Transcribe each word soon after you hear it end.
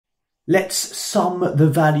Let's sum the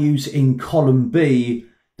values in column B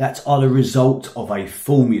that are the result of a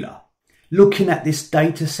formula. Looking at this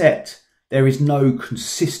data set, there is no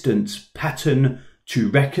consistent pattern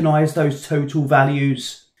to recognise those total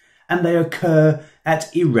values, and they occur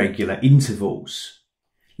at irregular intervals.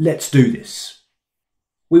 Let's do this.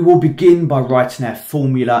 We will begin by writing our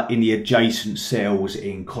formula in the adjacent cells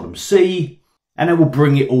in column C, and then we'll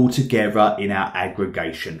bring it all together in our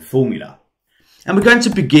aggregation formula. And we're going to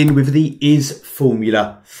begin with the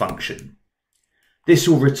ISFORMULA function. This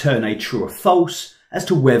will return a true or false as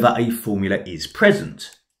to whether a formula is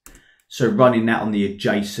present. So running that on the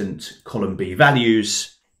adjacent column B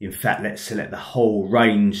values, in fact, let's select the whole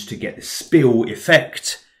range to get the spill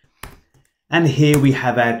effect. And here we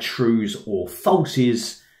have our trues or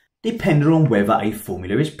falses, depending on whether a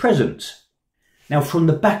formula is present. Now from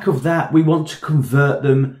the back of that, we want to convert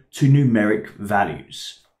them to numeric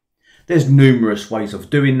values. There's numerous ways of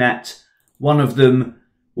doing that. One of them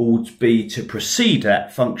will be to precede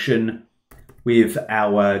that function with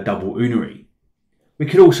our double unary. We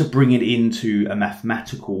could also bring it into a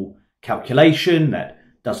mathematical calculation that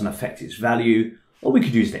doesn't affect its value, or we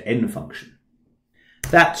could use the end function.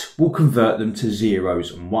 That will convert them to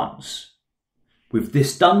zeros and ones. With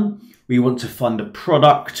this done, we want to find the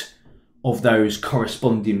product of those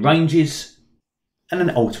corresponding ranges and then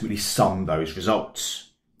ultimately sum those results.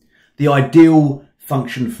 The ideal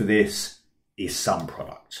function for this is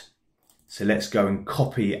SUMPRODUCT. So let's go and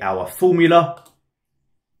copy our formula.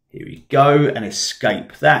 Here we go, and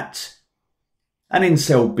escape that. And in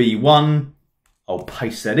cell B1, I'll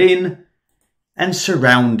paste that in and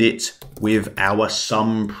surround it with our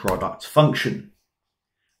SUMPRODUCT function.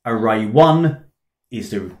 Array 1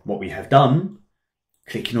 is what we have done.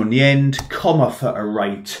 Clicking on the end, comma for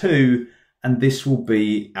array 2, and this will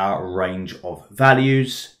be our range of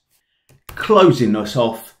values. Closing this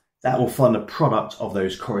off, that will find the product of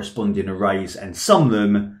those corresponding arrays and sum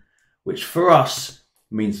them, which for us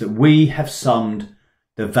means that we have summed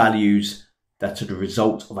the values that are the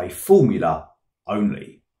result of a formula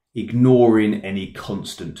only, ignoring any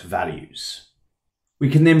constant values. We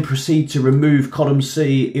can then proceed to remove column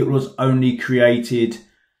C. It was only created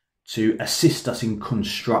to assist us in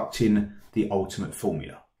constructing the ultimate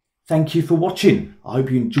formula. Thank you for watching. I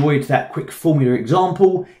hope you enjoyed that quick formula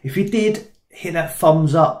example. If you did, hit that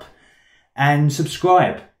thumbs up and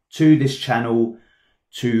subscribe to this channel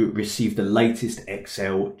to receive the latest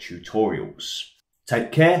Excel tutorials.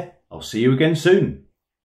 Take care. I'll see you again soon.